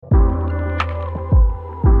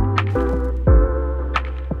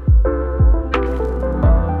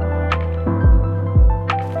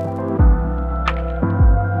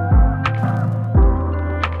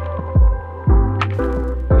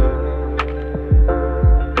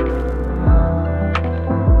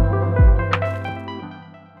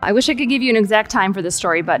I wish I could give you an exact time for this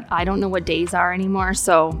story, but I don't know what days are anymore.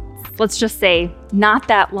 So let's just say not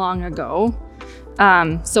that long ago.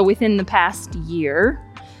 So within the past year,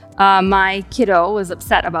 my kiddo was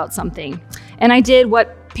upset about something. And I did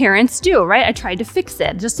what parents do, right? I tried to fix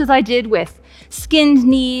it, just as I did with skinned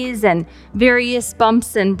knees and various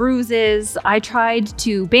bumps and bruises. I tried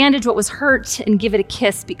to bandage what was hurt and give it a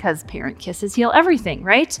kiss because parent kisses heal everything,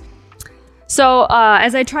 right? So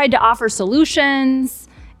as I tried to offer solutions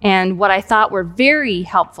and what I thought were very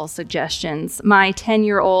helpful suggestions, my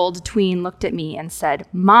 10-year-old tween looked at me and said,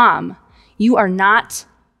 "Mom, you are not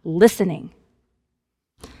listening."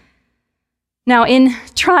 Now, in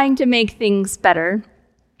trying to make things better,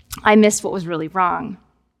 I missed what was really wrong.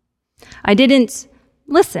 I didn't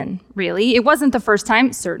listen, really. It wasn't the first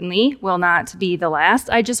time, certainly will not be the last.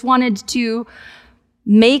 I just wanted to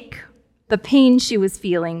make the pain she was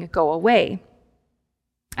feeling go away.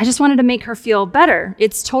 I just wanted to make her feel better.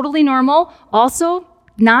 It's totally normal, also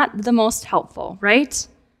not the most helpful, right?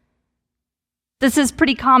 This is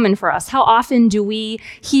pretty common for us. How often do we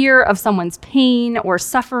hear of someone's pain or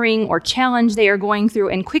suffering or challenge they are going through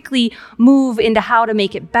and quickly move into how to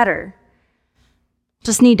make it better?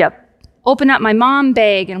 Just need to open up my mom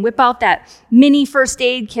bag and whip out that mini first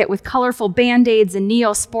aid kit with colorful Band-Aids and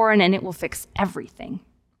Neosporin, and it will fix everything.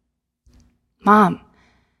 Mom,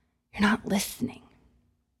 you're not listening.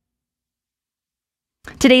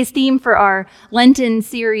 Today's theme for our Lenten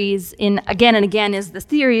series in Again and Again is the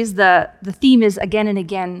theme is Again and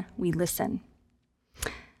Again We Listen.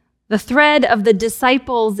 The thread of the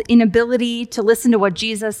disciples' inability to listen to what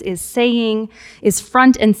Jesus is saying is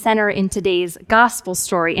front and center in today's gospel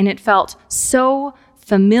story, and it felt so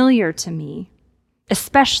familiar to me,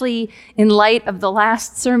 especially in light of the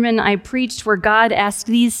last sermon I preached where God asked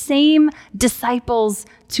these same disciples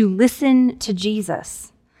to listen to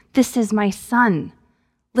Jesus. "This is my son.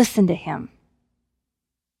 Listen to him."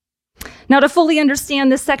 Now, to fully understand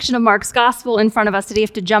this section of Mark's gospel in front of us today, you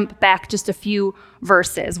have to jump back just a few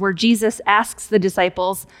verses where Jesus asks the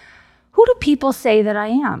disciples, "Who do people say that I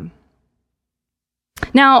am?"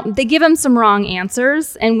 Now, they give him some wrong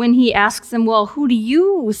answers, and when he asks them, "Well, who do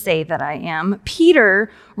you say that I am?" Peter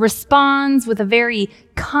responds with a very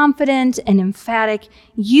confident and emphatic,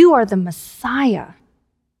 "You are the Messiah."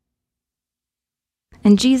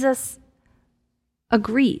 And Jesus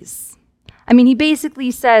agrees. I mean, he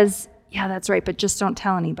basically says, "Yeah, that's right, but just don't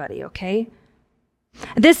tell anybody, okay?"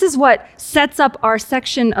 This is what sets up our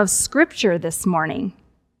section of scripture this morning.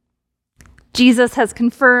 Jesus has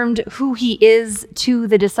confirmed who he is to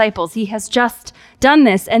the disciples. He has just done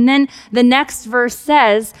this. And then the next verse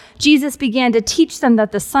says, Jesus began to teach them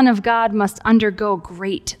that the Son of God must undergo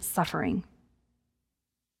great suffering.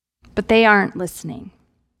 But they aren't listening.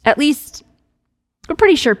 At least, we're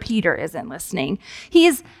pretty sure Peter isn't listening. He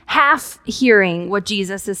is half hearing what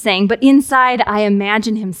Jesus is saying, but inside I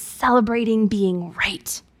imagine him celebrating being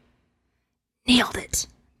right. Nailed it,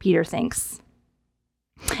 Peter thinks.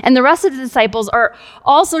 And the rest of the disciples are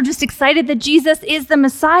also just excited that Jesus is the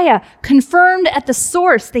Messiah, confirmed at the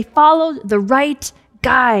source. They followed the right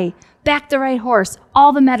guy, backed the right horse,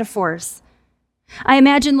 all the metaphors. I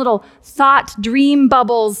imagine little thought dream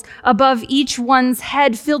bubbles above each one's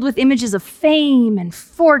head filled with images of fame and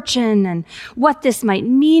fortune and what this might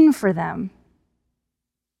mean for them.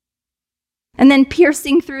 And then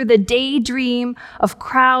piercing through the daydream of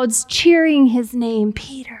crowds cheering his name,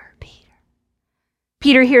 Peter, Peter.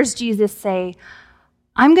 Peter hears Jesus say,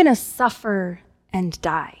 "I'm going to suffer and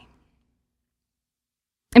die."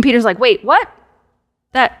 And Peter's like, "Wait, what?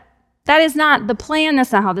 That is not the plan.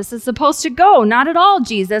 That's not how this is supposed to go. Not at all,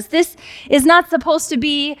 Jesus. This is not supposed to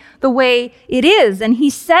be the way it is." And he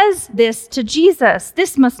says this to Jesus.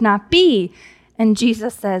 "This must not be." And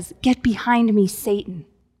Jesus says, "Get behind me, Satan."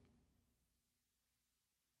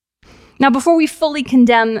 Now, before we fully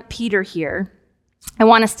condemn Peter here, I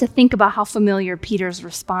want us to think about how familiar Peter's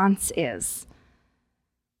response is.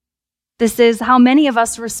 This is how many of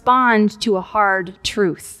us respond to a hard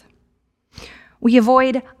truth. We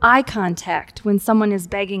avoid eye contact when someone is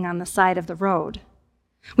begging on the side of the road.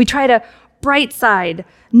 We try to bright side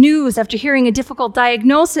news after hearing a difficult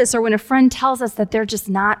diagnosis or when a friend tells us that they're just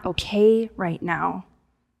not okay right now.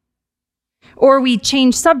 Or we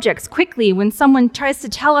change subjects quickly when someone tries to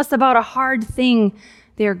tell us about a hard thing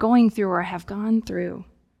they are going through or have gone through.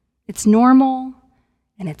 It's normal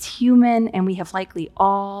and it's human, and we have likely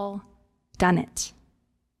all done it.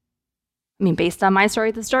 I mean, based on my story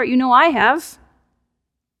at the start, you know I have.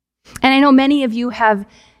 And I know many of you have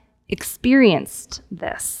experienced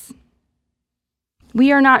this.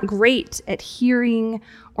 We are not great at hearing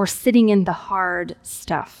or sitting in the hard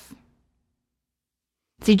stuff.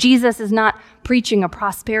 See, Jesus is not preaching a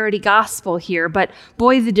prosperity gospel here, but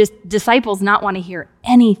boy, the disciples not want to hear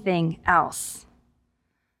anything else.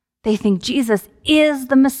 They think Jesus is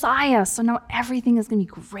the Messiah, so now everything is going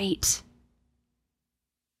to be great.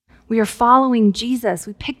 We are following Jesus.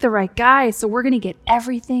 We picked the right guy, so we're going to get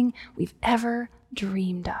everything we've ever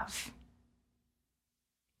dreamed of.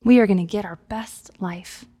 We are going to get our best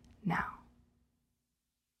life now.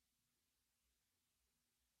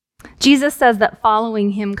 Jesus says that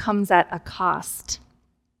following him comes at a cost.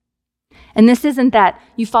 And this isn't that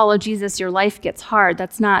you follow Jesus, your life gets hard.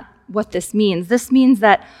 That's not what this means. This means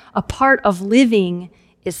that a part of living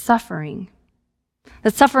is suffering.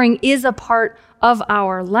 That suffering is a part of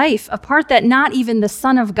our life, a part that not even the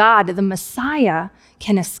Son of God, the Messiah,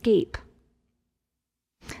 can escape.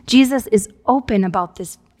 Jesus is open about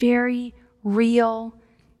this very real,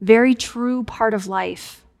 very true part of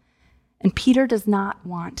life, and Peter does not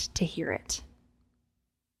want to hear it.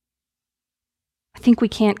 I think we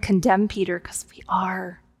can't condemn Peter because we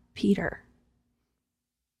are Peter.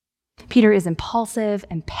 Peter is impulsive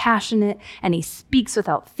and passionate, and he speaks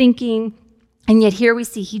without thinking. And yet here we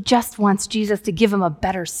see he just wants Jesus to give him a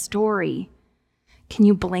better story. Can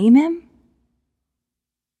you blame him?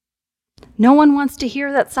 No one wants to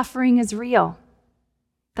hear that suffering is real,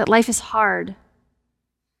 that life is hard,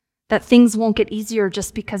 that things won't get easier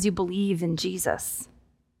just because you believe in Jesus.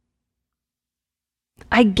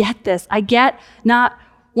 I get this. I get not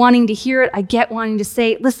wanting to hear it. I get wanting to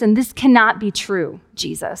say, listen, this cannot be true,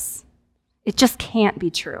 Jesus. It just can't be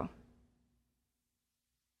true.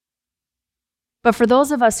 But for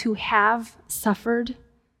those of us who have suffered,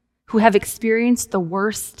 who have experienced the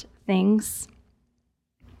worst things,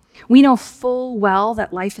 we know full well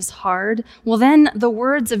that life is hard. Well, then the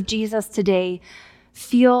words of Jesus today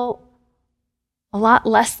feel a lot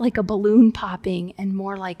less like a balloon popping and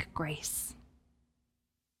more like grace.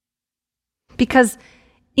 Because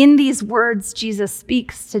in these words Jesus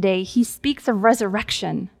speaks today, he speaks of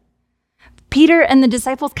resurrection. Peter and the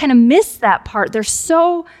disciples kind of miss that part. They're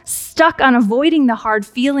so stuck on avoiding the hard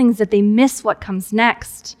feelings that they miss what comes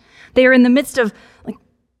next. They are in the midst of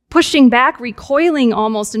pushing back, recoiling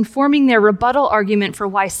almost, and forming their rebuttal argument for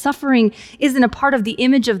why suffering isn't a part of the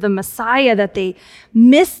image of the Messiah, that they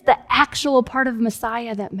miss the actual part of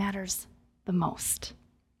Messiah that matters the most.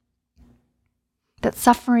 That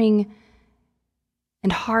suffering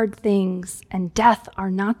and hard things and death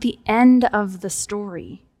are not the end of the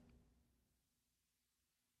story.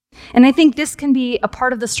 And I think this can be a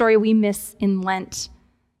part of the story we miss in Lent,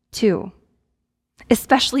 too.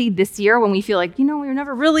 Especially this year when we feel like, we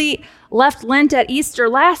never really left Lent at Easter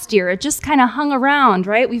last year. It just kind of hung around,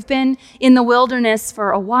 right? We've been in the wilderness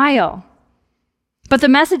for a while. But the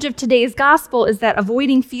message of today's gospel is that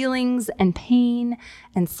avoiding feelings and pain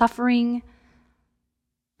and suffering,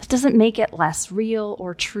 that doesn't make it less real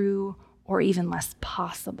or true or even less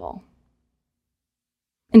possible.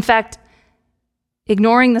 In fact,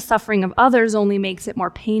 ignoring the suffering of others only makes it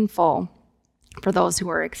more painful for those who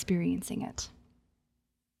are experiencing it.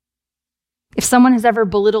 If someone has ever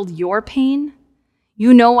belittled your pain,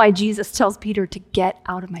 you know why Jesus tells Peter to get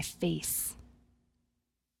out of my face.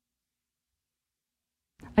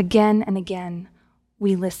 Again and again,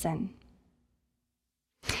 we listen.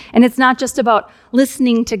 And it's not just about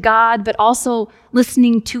listening to God, but also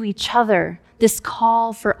listening to each other. This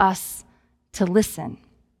call for us to listen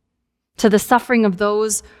to the suffering of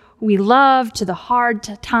those we love, to the hard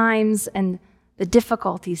times and the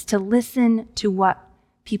difficulties, to listen to what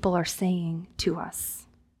people are saying to us.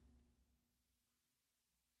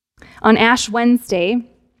 On Ash Wednesday,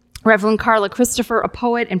 Reverend Carla Christopher, a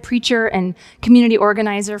poet and preacher and community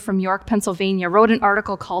organizer from York, Pennsylvania, wrote an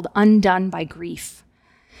article called Undone by Grief.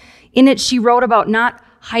 In it, she wrote about not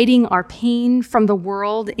hiding our pain from the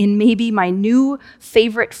world in maybe my new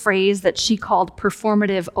favorite phrase that she called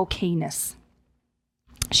performative okayness.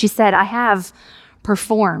 She said, I have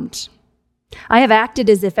performed. I have acted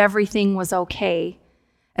as if everything was okay,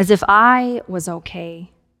 as if I was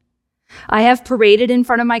okay. I have paraded in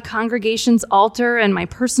front of my congregation's altar and my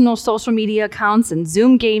personal social media accounts and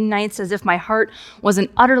Zoom game nights as if my heart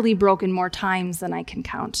wasn't utterly broken more times than I can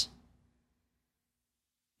count.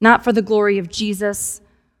 Not for the glory of Jesus,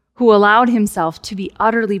 who allowed himself to be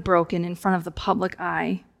utterly broken in front of the public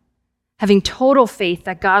eye, having total faith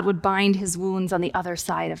that God would bind his wounds on the other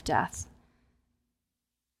side of death.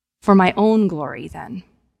 For my own glory, then.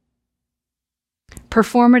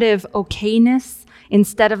 Performative okayness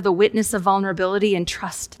instead of the witness of vulnerability and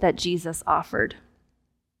trust that Jesus offered.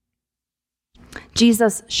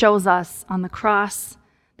 Jesus shows us on the cross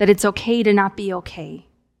that it's okay to not be okay.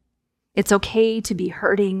 It's okay to be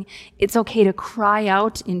hurting. It's okay to cry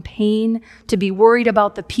out in pain, to be worried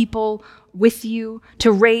about the people with you,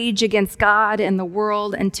 to rage against God and the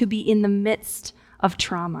world, and to be in the midst of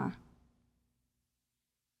trauma.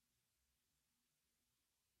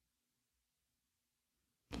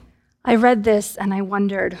 I read this and I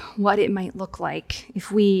wondered what it might look like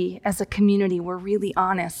if we as a community were really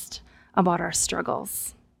honest about our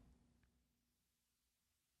struggles.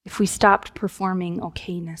 If we stopped performing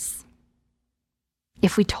okayness.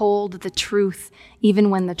 If we told the truth even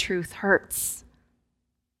when the truth hurts.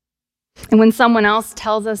 And when someone else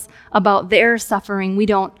tells us about their suffering, we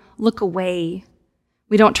don't look away.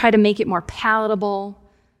 We don't try to make it more palatable,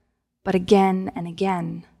 but again and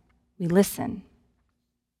again, we listen.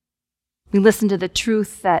 We listen to the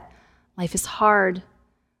truth that life is hard,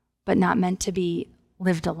 but not meant to be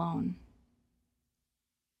lived alone.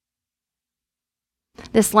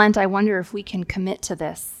 This Lent, I wonder if we can commit to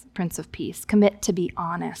this, Prince of Peace, commit to be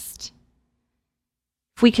honest.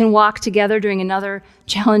 If we can walk together during another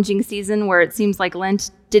challenging season where it seems like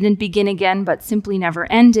Lent didn't begin again but simply never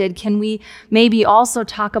ended, can we maybe also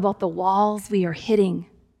talk about the walls we are hitting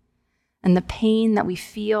and the pain that we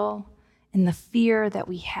feel and the fear that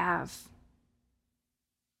we have?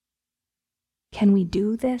 Can we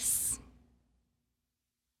do this?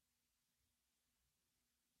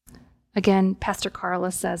 Again, Pastor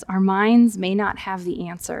Carla says, our minds may not have the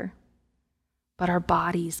answer, but our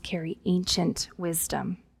bodies carry ancient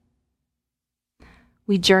wisdom.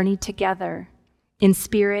 We journey together in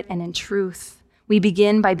spirit and in truth. We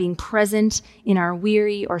begin by being present in our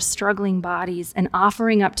weary or struggling bodies and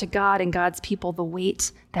offering up to God and God's people the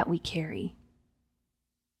weight that we carry.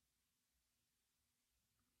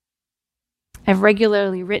 I've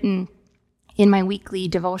regularly written in my weekly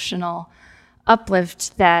devotional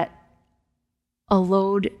uplift that a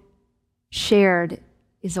load shared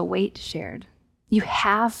is a weight shared. You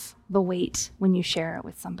have the weight when you share it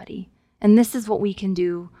with somebody. And this is what we can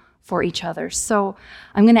do for each other. So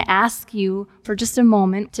I'm going to ask you for just a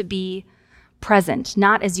moment to be present,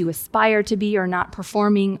 not as you aspire to be or not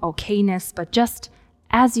performing okayness, but just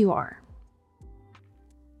as you are.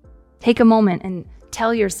 Take a moment and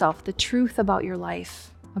tell yourself the truth about your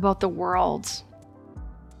life, about the world.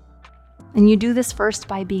 And you do this first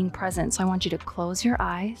by being present. So I want you to close your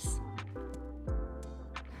eyes.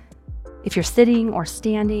 If you're sitting or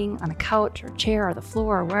standing on a couch or chair or the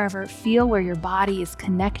floor or wherever, feel where your body is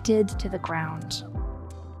connected to the ground.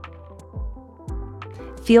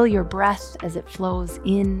 Feel your breath as it flows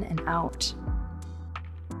in and out.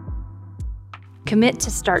 Commit to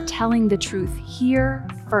start telling the truth here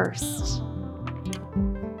first.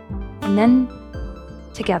 And then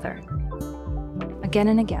together, again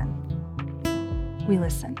and again, we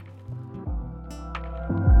listen.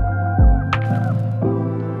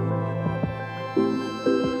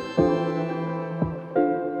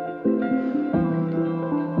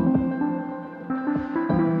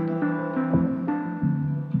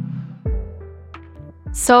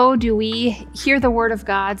 So do we hear the word of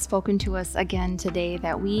God spoken to us again today,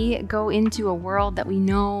 that we go into a world that we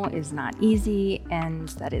know is not easy and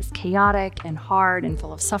that is chaotic and hard and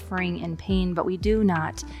full of suffering and pain, but we do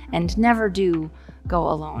not and never do go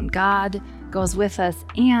alone. God goes with us,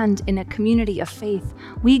 and in a community of faith,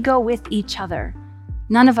 we go with each other.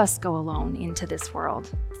 None of us go alone into this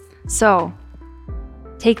world. So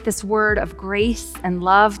take this word of grace and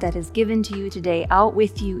love that is given to you today out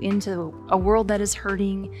with you into a world that is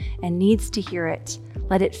hurting and needs to hear it.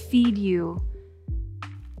 Let it feed you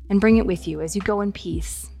and bring it with you as you go in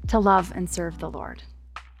peace to love and serve the Lord.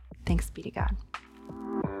 Thanks be to God.